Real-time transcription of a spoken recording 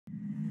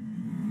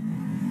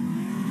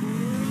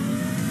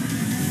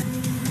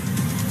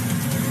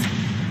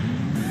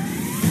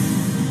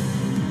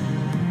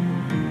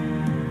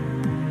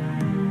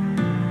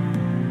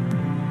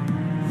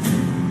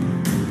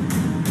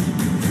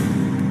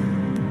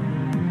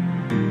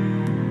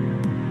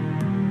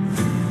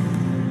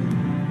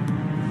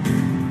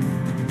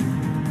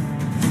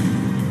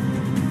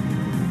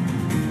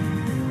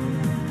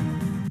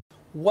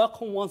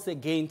Welcome once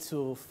again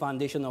to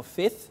Foundation of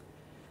Faith.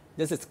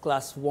 This is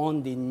class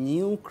 1, the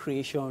new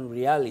creation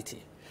reality.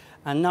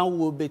 And now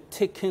we'll be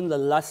taking the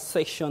last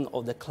section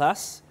of the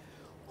class,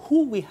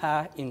 who we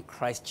are in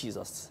Christ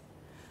Jesus.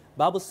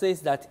 Bible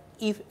says that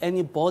if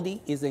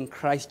anybody is in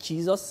Christ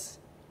Jesus,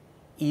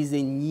 he is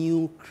a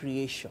new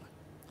creation.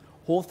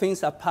 All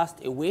things are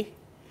passed away,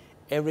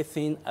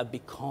 everything has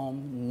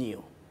become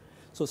new.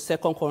 So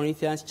 2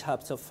 Corinthians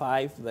chapter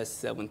 5, verse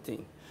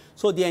 17.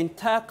 So the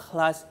entire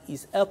class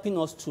is helping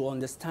us to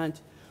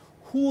understand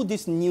who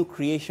this new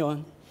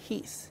creation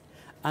is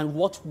and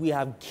what we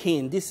have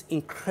gained, this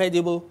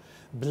incredible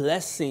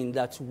blessing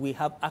that we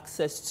have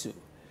access to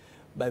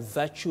by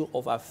virtue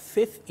of our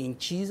faith in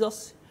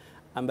Jesus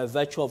and by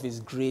virtue of his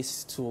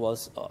grace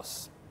towards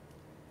us.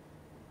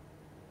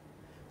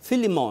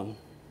 Philemon,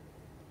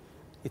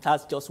 it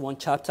has just one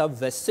chapter,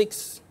 verse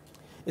 6.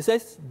 It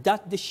says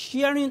that the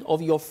sharing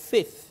of your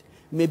faith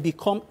may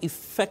become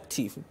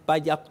effective by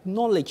the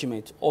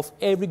acknowledgement of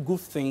every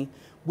good thing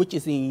which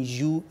is in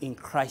you in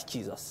Christ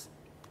Jesus.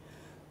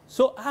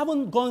 So I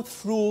haven't gone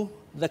through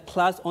the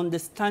class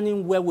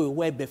understanding where we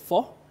were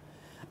before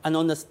and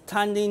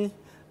understanding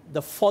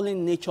the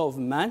fallen nature of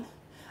man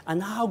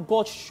and how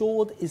God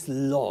showed his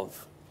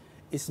love,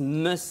 his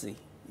mercy,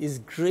 his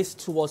grace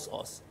towards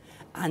us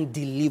and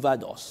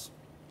delivered us.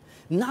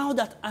 Now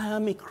that I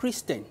am a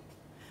Christian,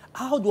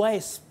 how do I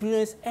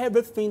experience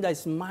everything that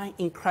is mine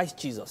in Christ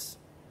Jesus?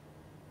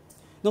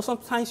 You know,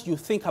 sometimes you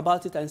think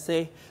about it and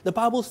say, the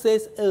Bible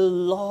says a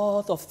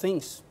lot of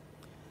things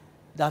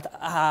that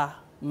are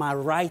my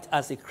right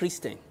as a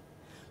Christian.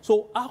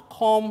 So how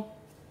come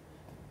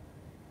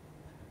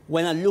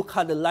when I look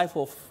at the life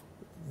of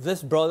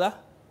this brother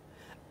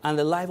and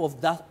the life of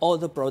that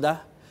other brother,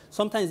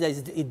 sometimes there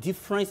is a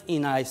difference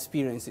in our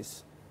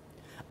experiences?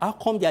 How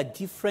come there are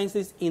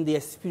differences in the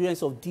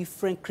experience of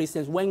different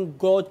Christians when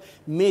God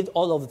made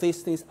all of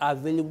these things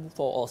available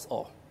for us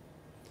all?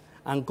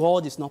 And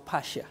God is not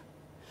partial.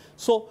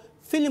 So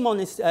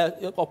Philemon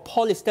or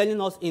Paul is telling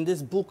us in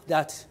this book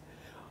that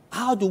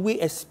how do we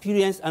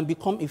experience and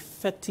become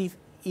effective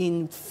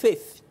in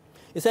faith?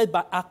 He said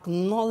by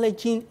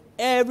acknowledging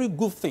every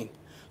good thing.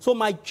 So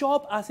my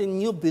job as a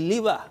new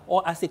believer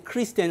or as a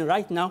Christian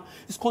right now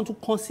is going to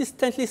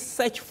consistently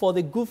search for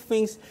the good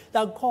things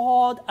that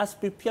God has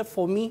prepared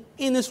for me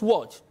in his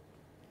word.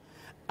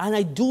 And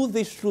I do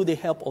this through the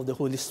help of the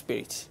Holy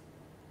Spirit.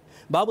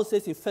 The Bible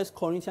says in 1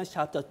 Corinthians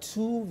chapter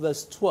 2,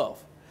 verse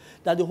 12,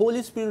 that the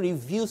Holy Spirit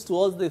reveals to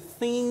us the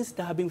things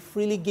that have been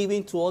freely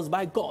given to us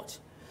by God.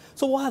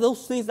 So what are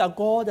those things that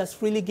God has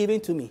freely given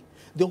to me?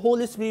 The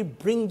Holy Spirit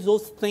brings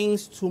those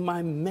things to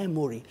my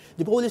memory.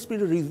 The Holy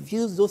Spirit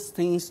reveals those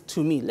things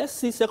to me. Let's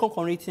see 2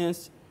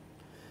 Corinthians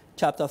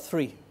chapter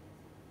 3.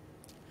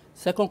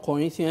 2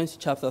 Corinthians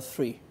chapter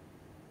 3,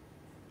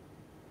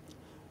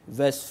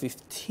 verse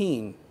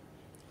 15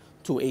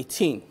 to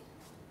 18.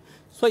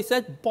 So he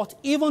said, but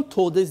even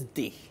to this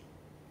day,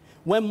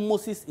 when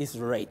Moses is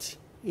read,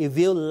 a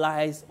veil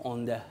lies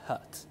on the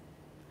heart.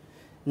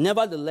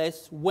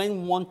 Nevertheless,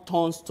 when one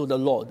turns to the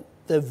Lord,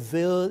 the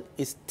veil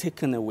is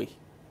taken away.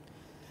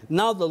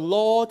 Now the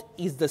Lord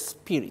is the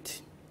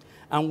Spirit,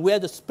 and where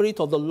the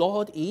Spirit of the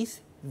Lord is,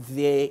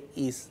 there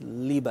is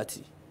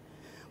liberty.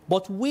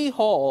 But we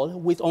all,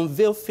 with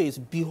unveiled face,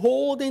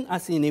 beholding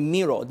as in a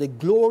mirror the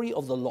glory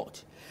of the Lord,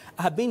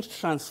 are being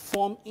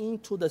transformed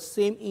into the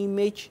same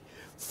image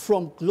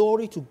from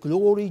glory to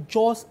glory,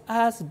 just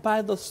as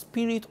by the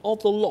Spirit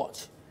of the Lord.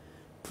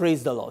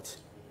 Praise the Lord.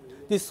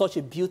 This is such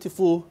a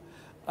beautiful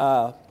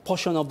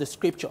portion of the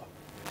scripture.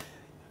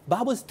 The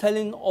Bible is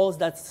telling us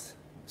that,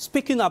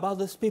 speaking about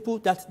these people,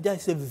 that there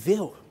is a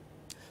veil.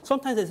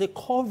 Sometimes there's a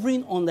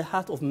covering on the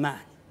heart of man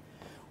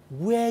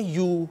where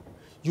you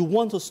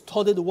want to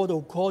study the word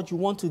of God, you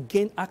want to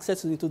gain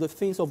access into the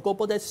things of God,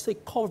 but there's a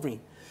covering.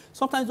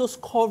 Sometimes those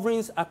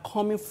coverings are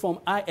coming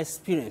from our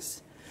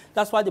experience.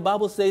 That's why the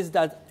Bible says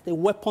that the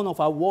weapon of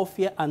our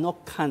warfare are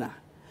not carnal.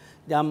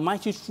 They are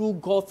mighty through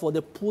God for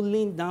the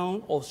pulling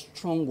down of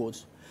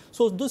strongholds.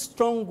 So those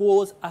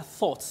strongholds are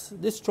thoughts.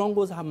 These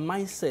strongholds are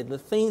mindset, the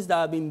things that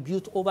have been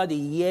built over the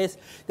years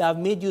that have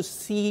made you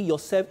see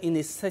yourself in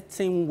a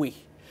certain way.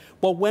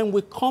 But when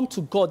we come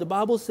to God, the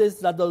Bible says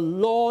that the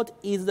Lord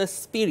is the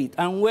Spirit,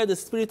 and where the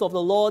Spirit of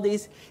the Lord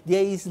is,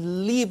 there is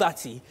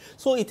liberty.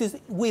 So it is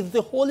with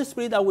the Holy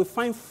Spirit that we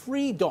find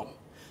freedom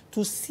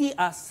to see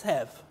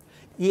ourselves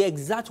the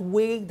exact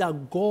way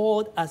that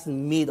God has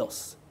made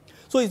us.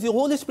 So it's the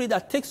Holy Spirit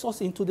that takes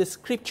us into the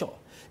scripture,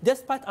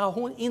 despite our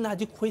own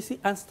inadequacy,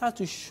 and starts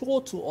to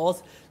show to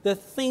us the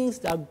things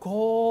that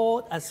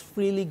God has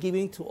freely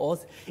given to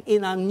us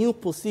in a new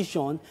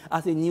position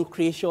as a new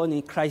creation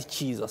in Christ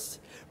Jesus.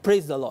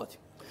 Praise the Lord.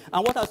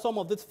 And what are some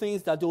of the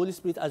things that the Holy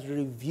Spirit has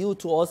revealed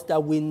to us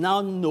that we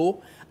now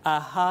know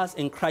are ours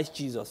in Christ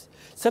Jesus?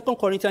 2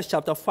 Corinthians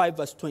chapter 5,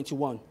 verse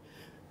 21.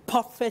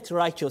 Perfect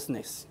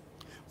righteousness.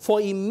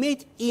 For he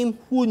made him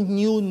who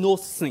knew no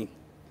sin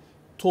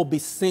to be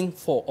sin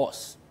for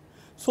us.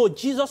 So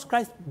Jesus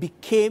Christ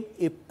became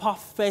a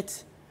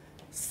perfect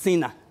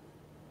sinner.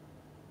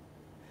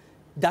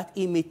 that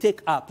he may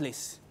take our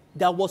place.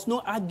 There was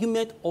no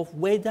argument of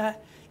whether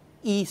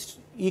he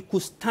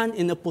could stand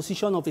in the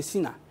position of a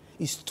sinner.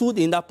 He stood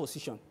in that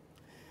position,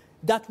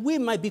 that we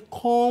might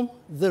become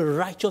the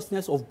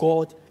righteousness of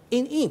God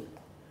in him.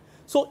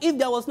 So if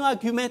there was no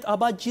argument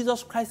about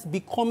Jesus Christ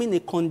becoming a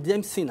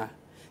condemned sinner,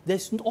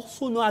 there's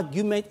also no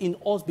argument in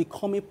us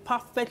becoming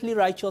perfectly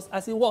righteous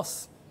as he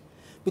was,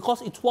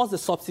 because it was the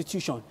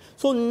substitution.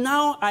 So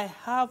now I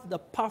have the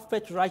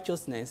perfect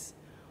righteousness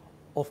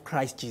of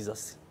Christ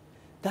Jesus.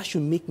 That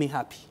should make me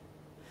happy.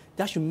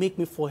 That should make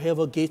me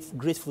forever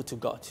grateful to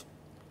God.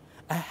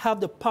 I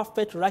have the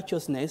perfect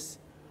righteousness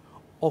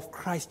of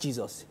Christ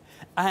Jesus.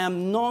 I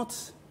am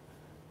not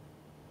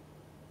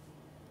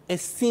a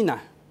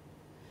sinner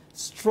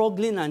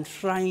struggling and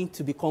trying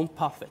to become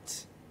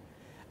perfect.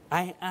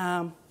 I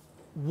am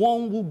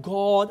one who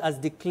God has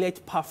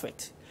declared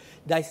perfect,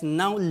 that is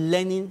now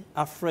learning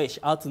afresh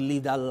how to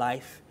live that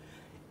life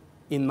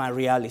in my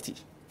reality.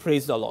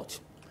 Praise the Lord.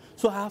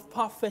 So I have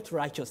perfect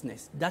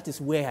righteousness. That is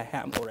where I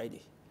am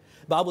already.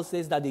 The Bible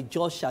says that the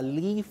just shall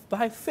live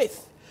by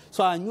faith.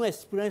 So our new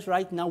experience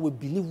right now, we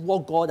believe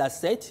what God has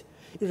said,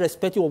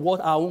 irrespective of what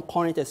our own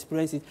current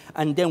experience is,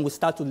 and then we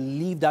start to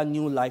live that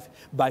new life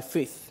by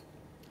faith.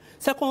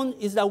 Second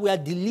is that we are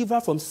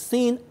delivered from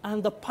sin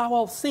and the power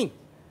of sin.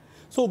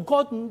 So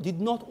God did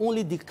not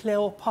only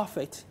declare us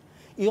perfect,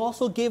 he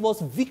also gave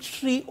us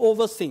victory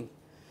over sin.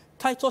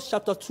 Titus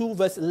chapter 2,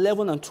 verse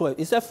 11 and 12.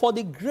 It said, "For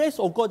the grace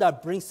of God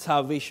that brings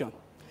salvation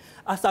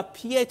has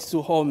appeared to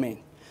all men,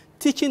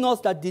 teaching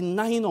us that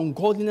denying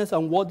ungodliness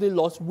and worldly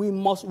lust,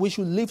 we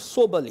should live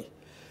soberly,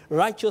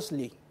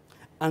 righteously,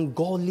 and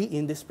godly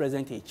in this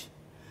present age."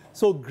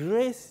 So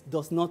grace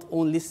does not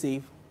only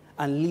save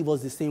and leave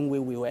us the same way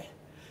we were.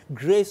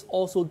 Grace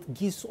also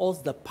gives us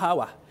the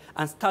power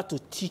and start to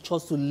teach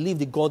us to live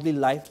the godly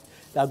life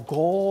that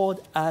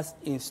God has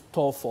in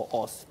store for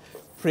us.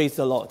 Praise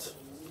the Lord.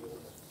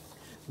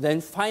 Then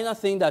final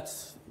thing that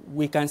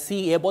we can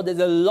see here, but there's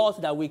a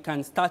lot that we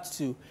can start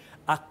to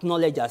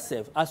acknowledge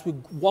ourselves. As we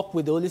walk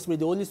with the Holy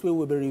Spirit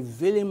will be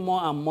revealing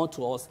more and more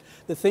to us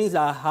the things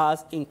that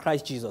has in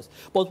Christ Jesus.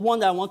 But one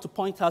that I want to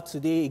point out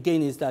today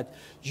again is that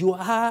you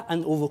are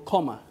an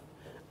overcomer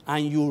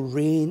and you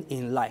reign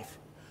in life.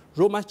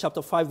 Romans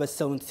chapter 5, verse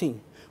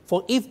 17.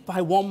 "For if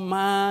by one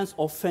man's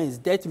offense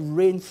death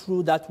reigned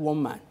through that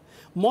one man,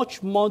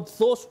 much more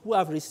those who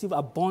have received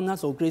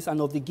abundance of grace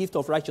and of the gift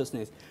of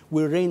righteousness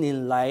will reign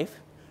in life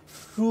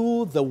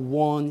through the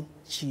one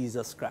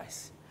Jesus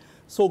Christ."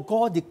 So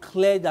God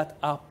declared that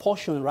our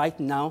portion right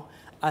now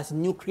as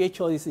new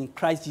creatures in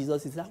Christ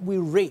Jesus is that we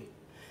reign.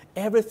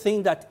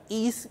 Everything that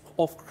is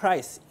of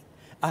Christ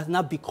has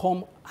now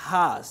become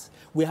ours.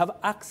 We have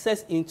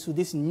access into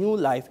this new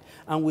life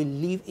and we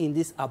live in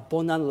this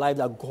abundant life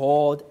that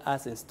God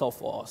has in store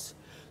for us.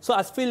 So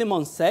as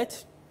Philemon said,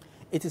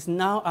 it is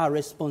now our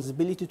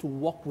responsibility to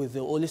walk with the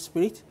Holy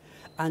Spirit,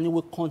 and it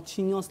will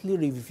continuously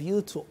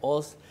reveal to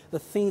us the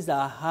things that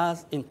are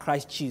ours in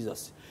Christ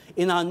Jesus.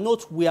 In our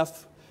notes, we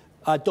have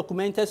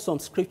documented some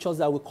scriptures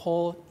that we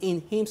call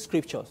in Him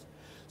scriptures.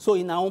 So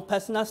in our own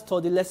personal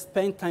study, let's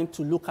spend time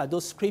to look at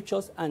those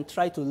scriptures and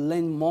try to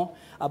learn more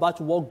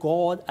about what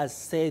God has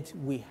said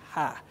we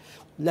are.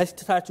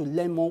 Let's try to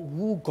learn more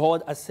who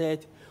God has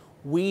said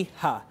we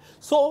are.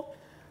 So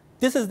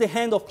this is the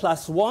end of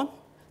class 1.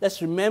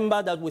 Let's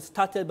remember that we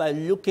started by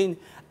looking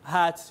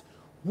at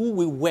who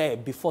we were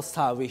before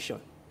salvation.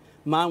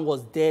 Man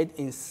was dead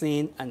in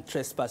sin and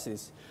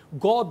trespasses.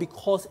 God,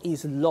 because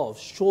His love,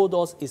 showed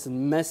us His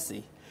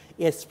mercy.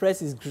 He expressed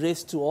His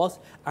grace to us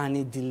and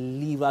He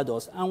delivered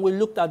us. And we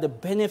looked at the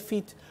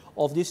benefit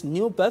of this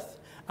new birth,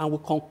 and we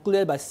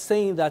concluded by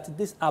saying that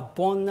this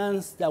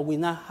abundance that we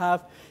now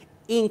have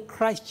in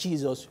Christ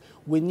Jesus,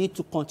 we need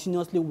to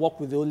continuously walk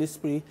with the Holy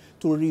Spirit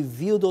to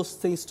reveal those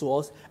things to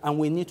us, and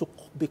we need to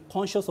be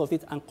conscious of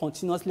it and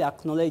continuously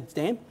acknowledge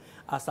them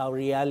as our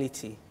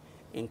reality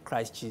in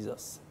Christ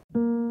Jesus.